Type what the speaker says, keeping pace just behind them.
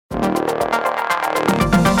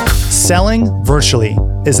Selling virtually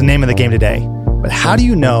is the name of the game today. But how do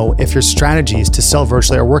you know if your strategies to sell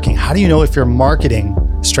virtually are working? How do you know if your marketing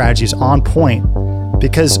strategy is on point?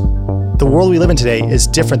 Because the world we live in today is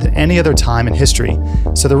different than any other time in history.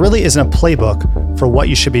 So there really isn't a playbook for what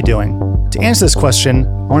you should be doing. To answer this question,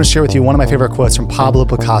 I want to share with you one of my favorite quotes from Pablo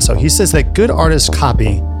Picasso. He says that good artists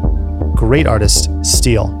copy, great artists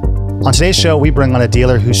steal. On today's show, we bring on a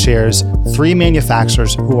dealer who shares 3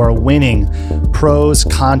 manufacturers who are winning pros,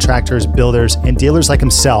 contractors, builders, and dealers like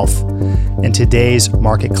himself in today's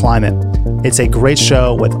market climate. It's a great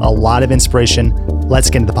show with a lot of inspiration. Let's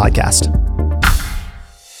get into the podcast.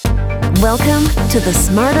 Welcome to the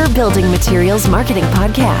Smarter Building Materials Marketing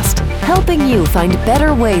Podcast, helping you find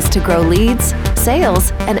better ways to grow leads,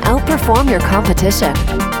 sales, and outperform your competition.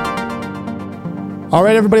 All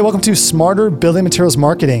right, everybody, welcome to Smarter Building Materials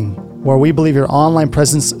Marketing, where we believe your online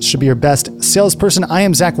presence should be your best salesperson. I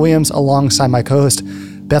am Zach Williams alongside my co-host,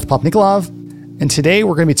 Beth Popnikolov. And today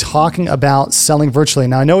we're going to be talking about selling virtually.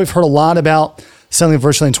 Now, I know we've heard a lot about selling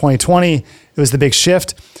virtually in 2020. It was the big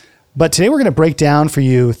shift. But today we're going to break down for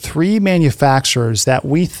you 3 manufacturers that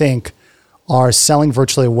we think are selling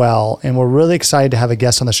virtually well. And we're really excited to have a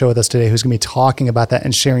guest on the show with us today who's going to be talking about that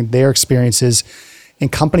and sharing their experiences in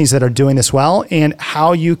companies that are doing this well and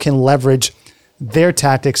how you can leverage their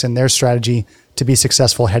tactics and their strategy to be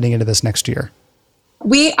successful heading into this next year.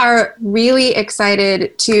 We are really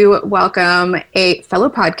excited to welcome a fellow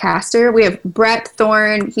podcaster. We have Brett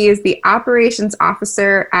Thorn. He is the operations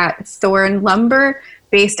officer at Thorn Lumber,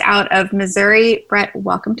 based out of Missouri. Brett,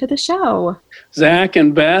 welcome to the show. Zach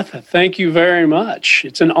and Beth, thank you very much.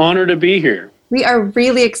 It's an honor to be here. We are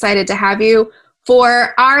really excited to have you.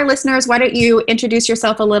 For our listeners, why don't you introduce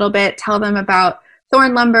yourself a little bit, tell them about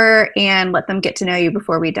Thorn Lumber, and let them get to know you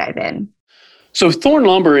before we dive in. So Thorn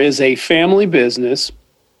Lumber is a family business.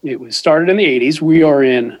 It was started in the 80s. We are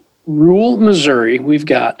in rural Missouri. We've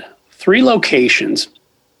got 3 locations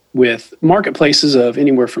with marketplaces of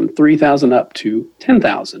anywhere from 3,000 up to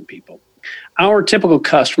 10,000 people. Our typical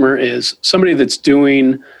customer is somebody that's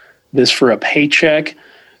doing this for a paycheck,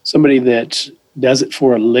 somebody that does it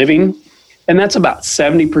for a living, and that's about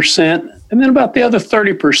 70%. And then about the other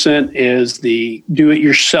 30% is the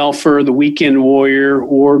do-it-yourselfer, the weekend warrior,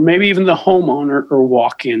 or maybe even the homeowner or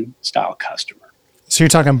walk-in style customer. So you're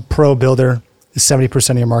talking pro builder is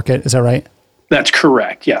 70% of your market, is that right? That's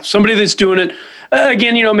correct, yeah. Somebody that's doing it,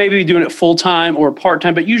 again, maybe doing it full-time or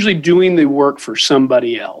part-time, but usually doing the work for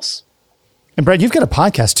somebody else. And Brett, you've got a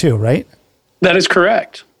podcast too, right? That is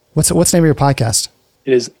correct. What's the name of your podcast?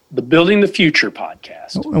 It is the Building the Future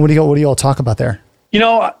podcast. And what do you all talk about there?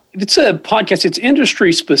 It's a podcast. It's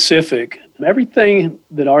industry specific. Everything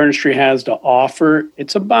that our industry has to offer,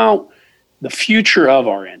 it's about the future of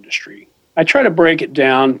our industry. I try to break it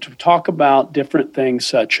down to talk about different things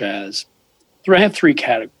such as, I have 3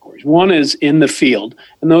 categories. One is in the field,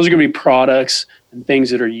 and those are going to be products and things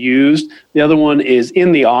that are used. The other one is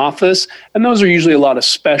in the office, and those are usually a lot of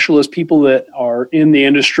specialists, people that are in the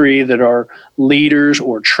industry that are leaders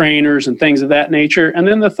or trainers and things of that nature. And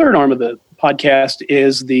then the third arm of the podcast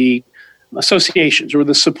is the associations or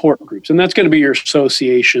the support groups. And that's going to be your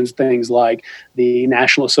associations, things like the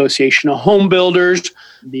National Association of Home Builders,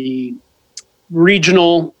 the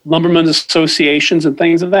regional lumbermen's associations, and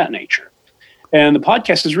things of that nature. And the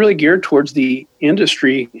podcast is really geared towards the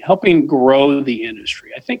industry, helping grow the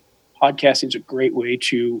industry. I think podcasting is a great way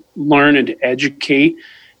to learn and to educate.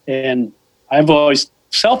 And I've always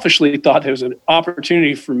selfishly thought there was an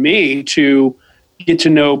opportunity for me to get to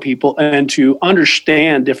know people and to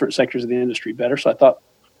understand different sectors of the industry better. So I thought,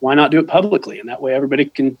 why not do it publicly? And that way everybody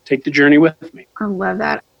can take the journey with me. I love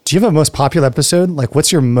that. Do you have a most popular episode? Like,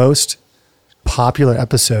 what's your most popular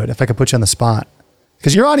episode, if I could put you on the spot?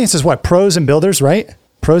 Because your audience is what? Pros and builders, right?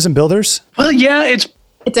 Pros and builders? Well, yeah, it's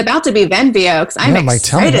about to be Venveo, because I'm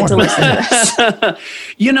excited to listen to this.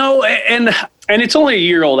 And it's only a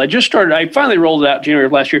year old. I finally rolled it out January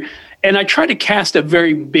of last year. And I tried to cast a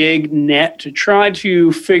very big net to try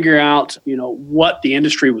to figure out, what the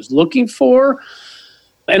industry was looking for.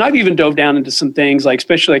 And I've even dove down into some things, like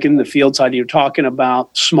especially like in the field side, talking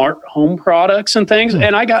about smart home products and things.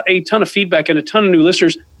 And I got a ton of feedback and a ton of new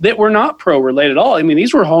listeners that were not pro related at all. I mean,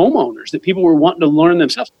 these were homeowners that people were wanting to learn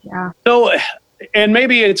themselves. Yeah. So, and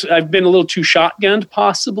maybe I've been a little too shotgunned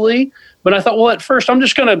possibly, but I thought, well, at first I'm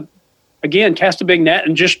just going to, again, cast a big net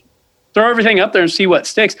and just throw everything up there and see what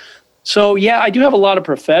sticks. So, yeah, I do have a lot of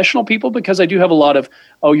professional people because I do have a lot of,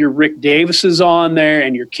 your Rick Davises on there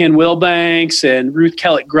and your Ken Wilbanks and Ruth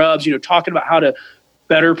Kellett Grubbs, talking about how to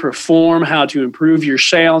better perform, how to improve your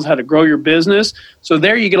sales, how to grow your business. So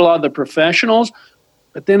there you get a lot of the professionals.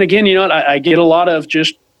 But then again, I get a lot of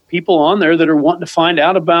just people on there that are wanting to find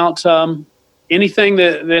out about anything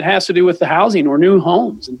that has to do with the housing or new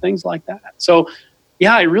homes and things like that. So,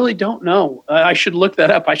 yeah, I really don't know. I should look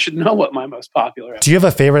that up. I should know what my most popular episode. Do you have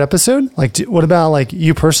a favorite episode? Like, what about like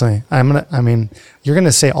you personally? You're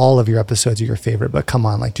gonna say all of your episodes are your favorite, but come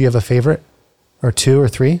on, like, do you have a favorite or two or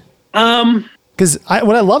three? Because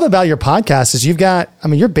what I love about your podcast is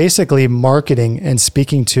you're basically marketing and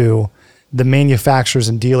speaking to the manufacturers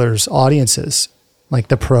and dealers' audiences, like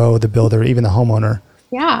the pro, the builder, even the homeowner.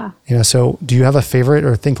 Yeah. So do you have a favorite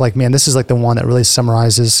or think like, man, this is like the one that really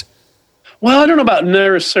summarizes? Well, I don't know about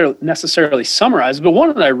necessarily summarized, but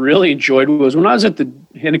one that I really enjoyed was when I was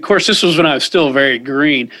and of course this was when I was still very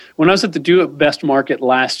green, when I was at the Do It Best market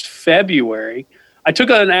last February. I took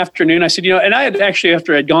an afternoon, I said, and I had actually,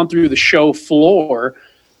 after I'd gone through the show floor,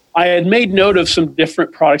 I had made note of some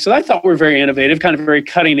different products that I thought were very innovative, kind of very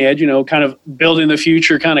cutting edge, kind of building the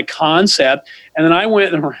future kind of concept. And then I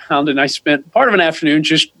went around and I spent part of an afternoon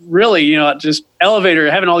just really, just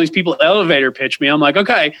having all these people elevator pitch me. I'm like,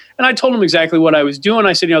 okay. And I told them exactly what I was doing.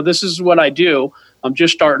 I said, this is what I do. I'm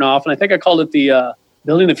just starting off. And I think I called it the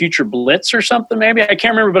Building the Future Blitz or something, maybe. I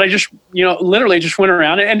can't remember, but I just, literally just went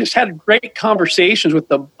around and just had great conversations with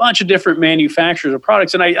a bunch of different manufacturers of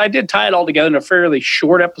products. And I did tie it all together in a fairly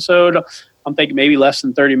short episode. I'm thinking maybe less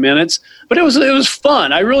than 30 minutes. But it was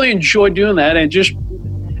fun. I really enjoyed doing that. And just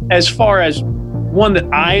as far as one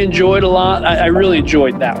that I enjoyed a lot, I really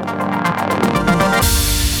enjoyed that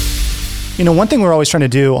one. One thing we're always trying to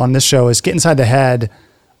do on this show is get inside the head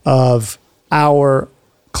of our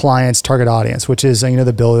client's target audience, which is,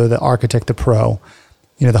 the builder, the architect, the pro,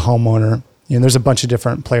 the homeowner. There's a bunch of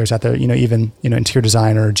different players out there, even, interior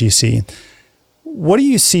designer, GC. What do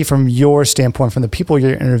you see from your standpoint, from the people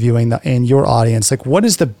you're interviewing and your audience? Like, what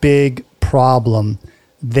is the big problem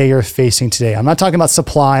they are facing today? I'm not talking about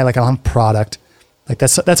supply, like I don't have product. Like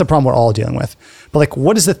that's a problem we're all dealing with. But like,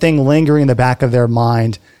 what is the thing lingering in the back of their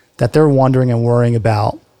mind that they're wondering and worrying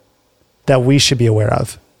about that we should be aware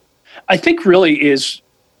of? I think really is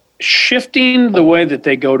shifting the way that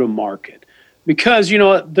they go to market, because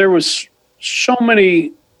there was so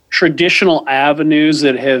many traditional avenues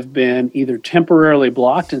that have been either temporarily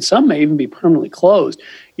blocked and some may even be permanently closed.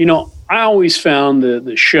 I always found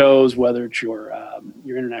the shows, whether it's your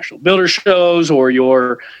international builder shows or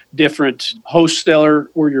your different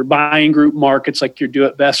wholesaler or your buying group markets, like your Do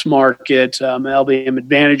It Best market, LBM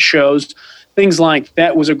Advantage shows, things like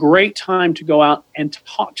that, was a great time to go out and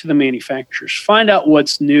talk to the manufacturers, find out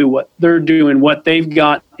what's new, what they're doing, what they've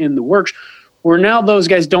got in the works, where now those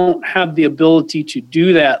guys don't have the ability to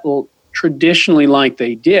do that traditionally like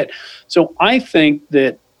they did. So I think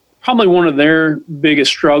that probably one of their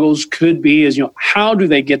biggest struggles could be is, how do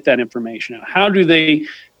they get that information out? How do they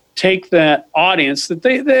take that audience that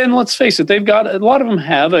and let's face it, they've got, a lot of them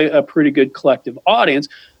have a pretty good collective audience,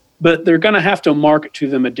 but they're going to have to market to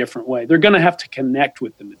them a different way. They're going to have to connect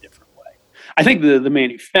with them a different way. I think the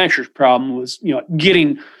manufacturer's problem was,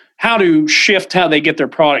 getting how to shift how they get their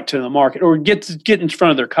product to the market or get in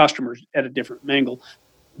front of their customers at a different angle.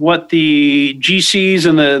 What the GCs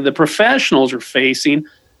and the professionals are facing,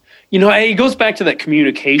 it goes back to that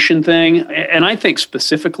communication thing. And I think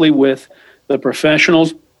specifically with the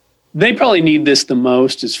professionals, they probably need this the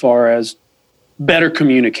most as far as better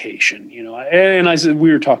communication, and I said,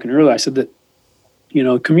 we were talking earlier, I said that,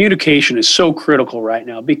 communication is so critical right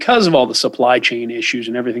now because of all the supply chain issues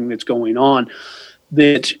and everything that's going on,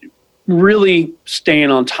 that really staying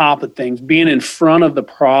on top of things, being in front of the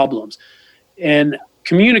problems and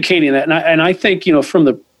communicating that. And I think, from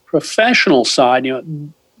the professional side,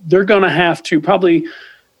 they're going to have to probably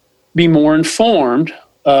be more informed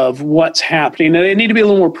of what's happening. And they need to be a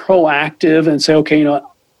little more proactive and say, okay,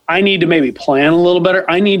 I need to maybe plan a little better.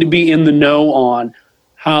 I need to be in the know on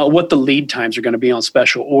what the lead times are going to be on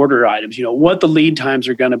special order items, what the lead times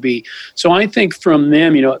are going to be. So I think from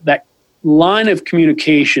them, that line of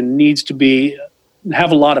communication needs to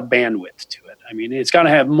have a lot of bandwidth to it. I mean, it's got to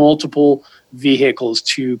have multiple vehicles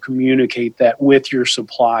to communicate that with your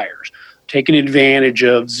suppliers, taking advantage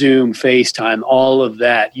of Zoom, FaceTime, all of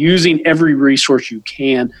that, using every resource you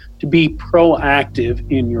can to be proactive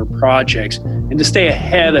in your projects and to stay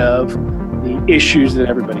ahead of the issues that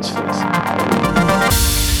everybody's facing.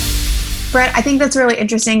 Brett, I think that's really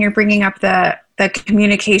interesting. You're bringing up the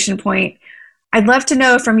communication point. I'd love to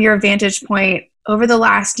know from your vantage point over the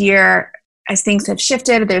last year, as things have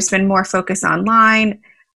shifted, there's been more focus online.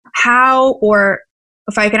 How, or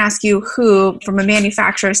if I can ask you, who, from a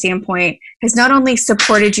manufacturer standpoint, has not only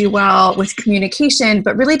supported you well with communication,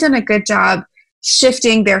 but really done a good job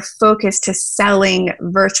shifting their focus to selling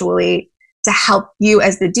virtually to help you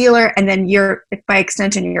as the dealer, and then by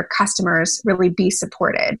extension, your customers really be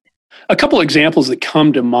supported? A couple examples that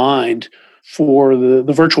come to mind for the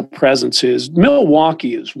virtual presence is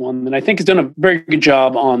Milwaukee is one that I think has done a very good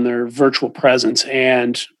job on their virtual presence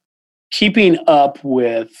and keeping up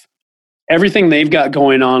with everything they've got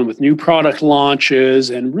going on with new product launches,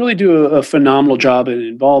 and really do a phenomenal job in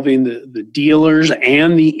involving the dealers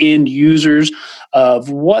and the end users of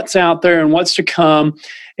what's out there and what's to come,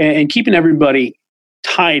 and keeping everybody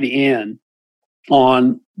tied in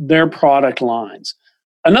on their product lines.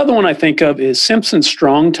 Another one I think of is Simpson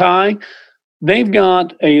Strong-Tie. They've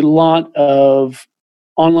got a lot of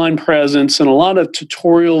online presence and a lot of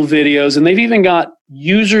tutorial videos, and they've even got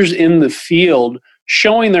users in the field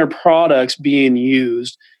showing their products being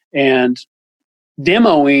used and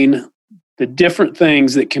demoing the different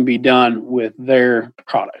things that can be done with their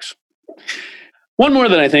products. One more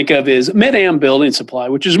that I think of is Mid-Am Building Supply,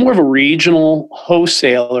 which is more of a regional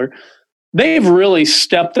wholesaler. They've really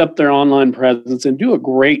stepped up their online presence and do a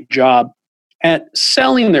great job at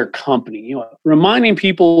selling their company, reminding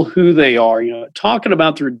people who they are, talking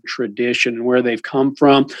about their tradition and where they've come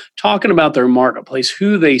from, talking about their marketplace,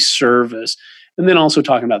 who they service, and then also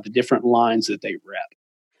talking about the different lines that they rep.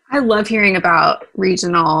 I love hearing about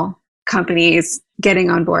regional companies getting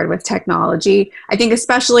on board with technology. I think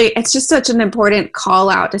especially it's just such an important call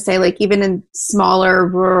out to say, like, even in smaller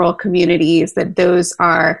rural communities, that those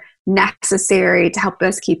are necessary to help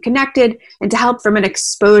us keep connected and to help from an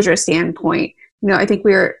exposure standpoint. I think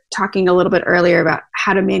we were talking a little bit earlier about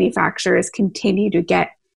how do manufacturers continue to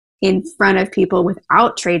get in front of people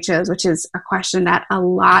without trade shows, which is a question that a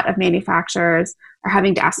lot of manufacturers are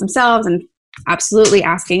having to ask themselves and absolutely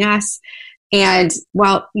asking us. And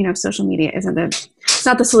while, social media it's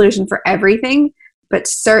not the solution for everything, but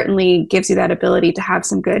certainly gives you that ability to have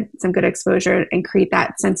some good exposure and create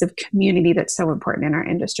that sense of community that's so important in our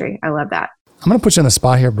industry. I love that. I'm going to put you on the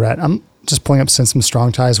spot here, Brett. I'm just pulling up Simpson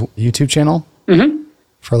Strong-Tie's YouTube channel. Mm-hmm.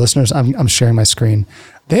 For our listeners, I'm sharing my screen.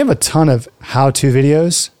 They have a ton of how-to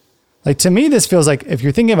videos. Like, to me, this feels like if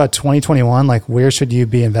you're thinking about 2021, like, where should you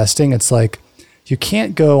be investing? It's like you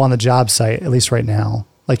can't go on the job site, at least right now,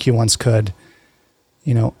 like you once could.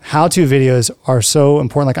 How-to videos are so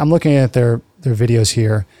important. Like, I'm looking at their videos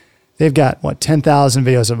here. They've got 10,000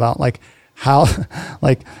 videos about like how,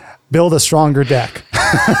 like, build a stronger deck,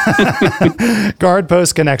 guard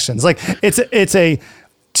post connections. Like, it's a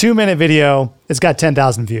 2-minute video. It's got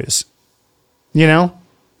 10,000 views.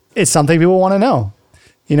 It's something people want to know.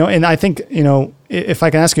 And I think, if I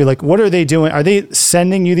can ask you, like, what are they doing? Are they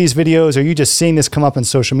sending you these videos? Or are you just seeing this come up on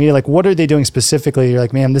social media? Like, what are they doing specifically? You're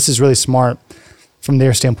like, man, this is really smart from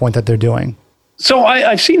their standpoint that they're doing. So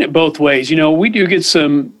I've seen it both ways. We do get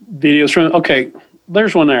some videos from,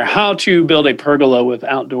 there's one there, how to build a pergola with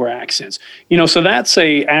outdoor accents. So that's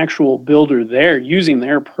a actual builder there using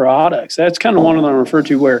their products. That's kind of one of them I refer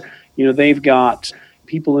to where, they've got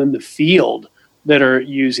people in the field that are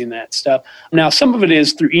using that stuff. Now, some of it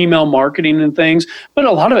is through email marketing and things, but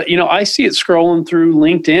a lot of it, I see it scrolling through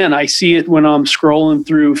LinkedIn. I see it when I'm scrolling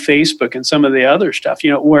through Facebook and some of the other stuff,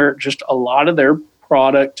 where just a lot of their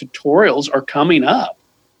product tutorials are coming up.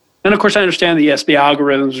 And of course, I understand that, yes, the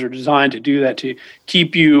algorithms are designed to do that, to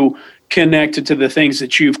keep you connected to the things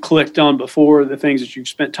that you've clicked on before, the things that you've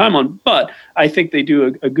spent time on. But I think they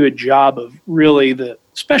do a good job of really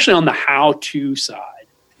especially on the how-to side.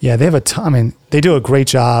 Yeah, they have they do a great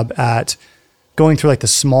job at going through like the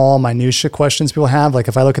small minutia questions people have. Like,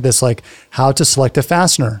 if I look at this, like how to select a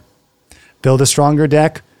fastener, build a stronger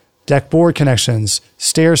deck board connections,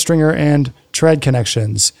 stair stringer and tread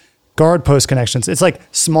connections, guard post connections. It's like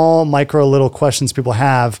small, micro little questions people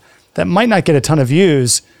have that might not get a ton of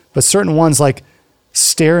views, but certain ones like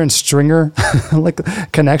stair and stringer like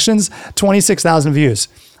connections, 26,000 views.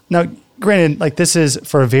 Now, granted, like, this is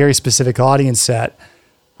for a very specific audience set,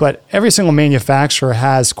 but every single manufacturer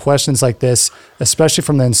has questions like this, especially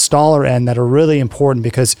from the installer end, that are really important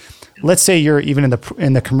because let's say you're even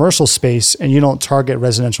in the commercial space and you don't target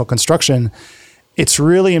residential construction. It's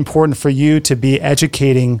really important for you to be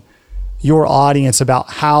educating your audience about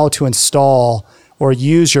how to install or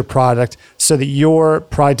use your product so that your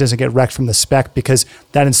product doesn't get wrecked from the spec because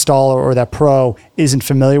that installer or that pro isn't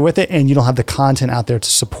familiar with it and you don't have the content out there to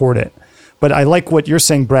support it. But I like what you're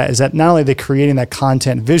saying, Brett, is that not only are they creating that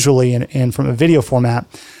content visually and from a video format,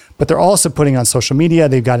 but they're also putting on social media.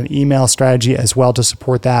 They've got an email strategy as well to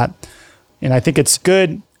support that. And I think it's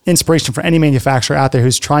good inspiration for any manufacturer out there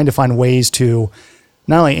who's trying to find ways to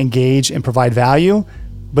not only engage and provide value,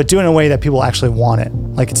 but do it in a way that people actually want it.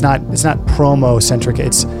 Like, it's not promo centric,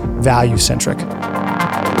 it's value centric.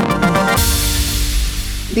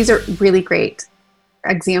 these are really great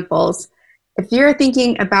examples. If you're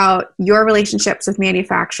thinking about your relationships with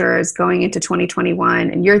manufacturers going into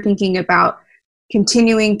 2021, and you're thinking about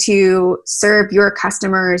continuing to serve your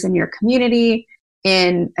customers and your community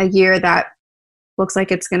in a year that looks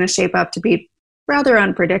like it's going to shape up to be rather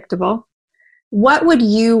unpredictable, what would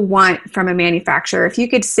you want from a manufacturer? If you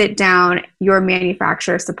could sit down your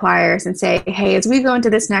manufacturer suppliers and say, hey, as we go into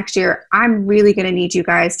this next year, I'm really going to need you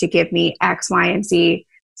guys to give me X, Y, and Z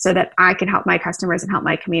so that I can help my customers and help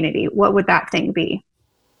my community. What would that thing be?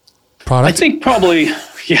 Product? I think probably,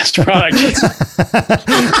 yes, product.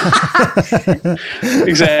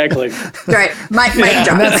 Exactly. Right. My job.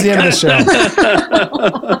 And that's the end of the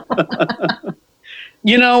show.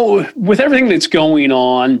 You know, with everything that's going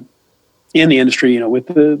on in the industry, you know, with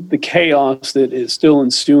the chaos that is still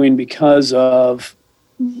ensuing because of,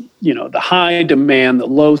 you know, the high demand, the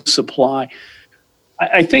low supply,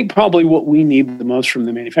 I think probably what we need the most from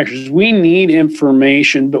the manufacturers is we need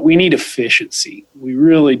information, but we need efficiency. We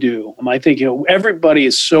really do. I think, you know, everybody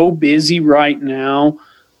is so busy right now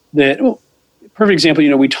that, perfect example, you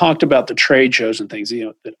know, we talked about the trade shows and things, you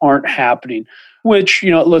know, that aren't happening, which, you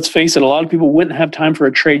know, let's face it, a lot of people wouldn't have time for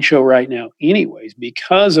a trade show right now anyways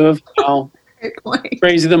because of how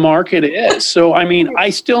crazy the market is. So, I mean, I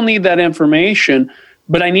still need that information,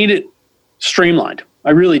 but I need it streamlined. I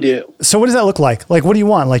really do. So what does that look like? Like, what do you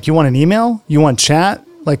want? Like, you want an email? You want chat?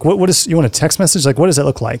 Like, what is, you want a text message? Like, what does it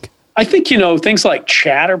look like? I think, you know, things like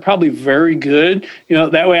chat are probably very good. You know,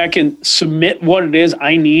 that way I can submit what it is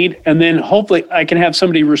I need, and then hopefully I can have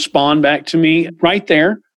somebody respond back to me right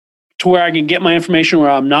there to where I can get my information where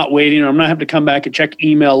I'm not waiting or I'm not having to come back and check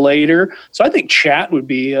email later. So I think chat would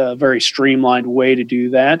be a very streamlined way to do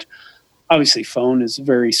that. Obviously, phone is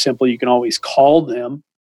very simple. You can always call them.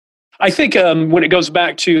 I think when it goes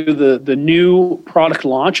back to the new product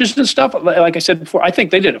launches and stuff, like I said before, I think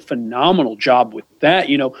they did a phenomenal job with that.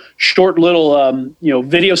 You know, short little, you know,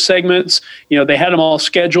 video segments, you know, they had them all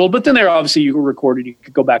scheduled, but then they're obviously you recorded, you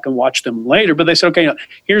could go back and watch them later. But they said, okay, you know,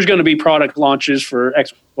 here's going to be product launches for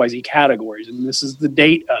XYZ categories, and this is the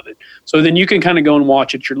date of it. So then you can kind of go and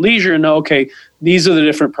watch at your leisure and know, okay, these are the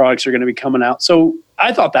different products that are going to be coming out. So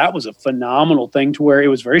I thought that was a phenomenal thing to where it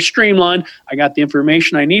was very streamlined. I got the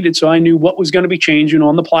information I needed, so I knew what was going to be changing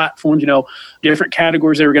on the platforms, you know, different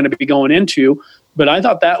categories they were going to be going into. But I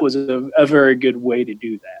thought that was a very good way to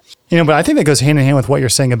do that. You know, but I think that goes hand in hand with what you're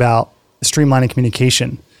saying about streamlining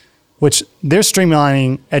communication, which they're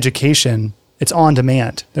streamlining education. It's on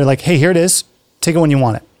demand. They're like, hey, here it is. Take it when you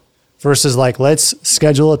want it. Versus like, let's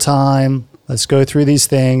schedule a time. Let's go through these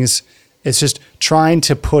things. It's just trying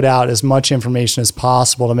to put out as much information as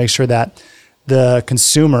possible to make sure that the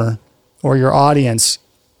consumer or your audience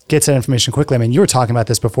gets that information quickly. I mean, you were talking about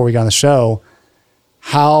this before we got on the show,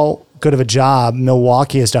 how good of a job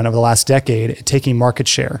Milwaukee has done over the last decade at taking market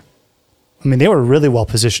share. I mean, they were really well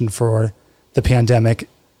positioned for the pandemic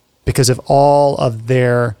because of all of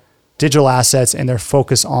their digital assets and their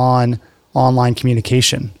focus on online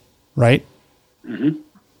communication, right? Mm-hmm.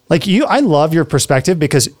 Like I love your perspective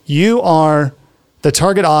because you are the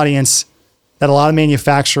target audience that a lot of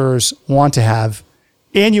manufacturers want to have,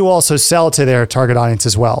 and you also sell to their target audience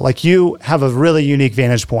as well. Like you have a really unique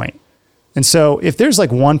vantage point. And so if there's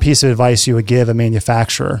like one piece of advice you would give a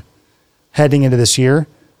manufacturer heading into this year,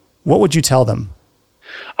 what would you tell them?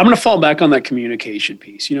 I'm going to fall back on that communication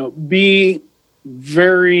piece. You know, be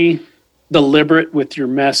very deliberate with your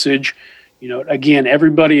message. You know, again,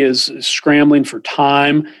 everybody is scrambling for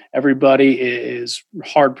time. Everybody is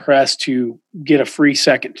hard pressed to get a free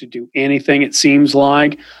second to do anything. It seems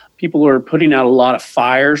like people are putting out a lot of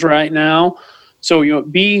fires right now. So, you know,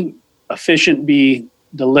 be efficient, be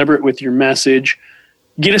deliberate with your message.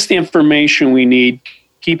 Get us the information we need.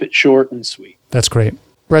 Keep it short and sweet. That's great.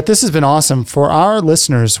 Brett, this has been awesome. For our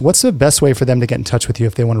listeners, what's the best way for them to get in touch with you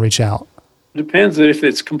if they want to reach out? Depends if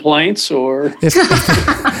it's complaints or... If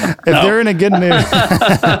they're in a good mood.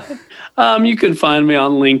 You can find me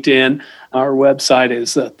on LinkedIn. Our website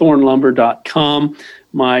is thornlumber.com.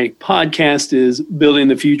 My podcast is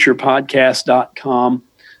buildingthefuturepodcast.com.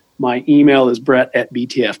 My email is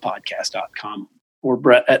brett@btfpodcast.com or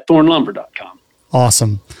brett@thornlumber.com.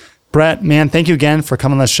 Awesome. Brett, man, thank you again for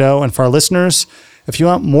coming on the show. And for our listeners, if you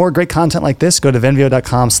want more great content like this, go to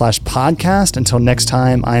venveo.com/podcast. Until next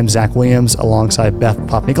time, I am Zach Williams alongside Beth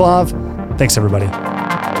Popnikolov. Thanks, everybody.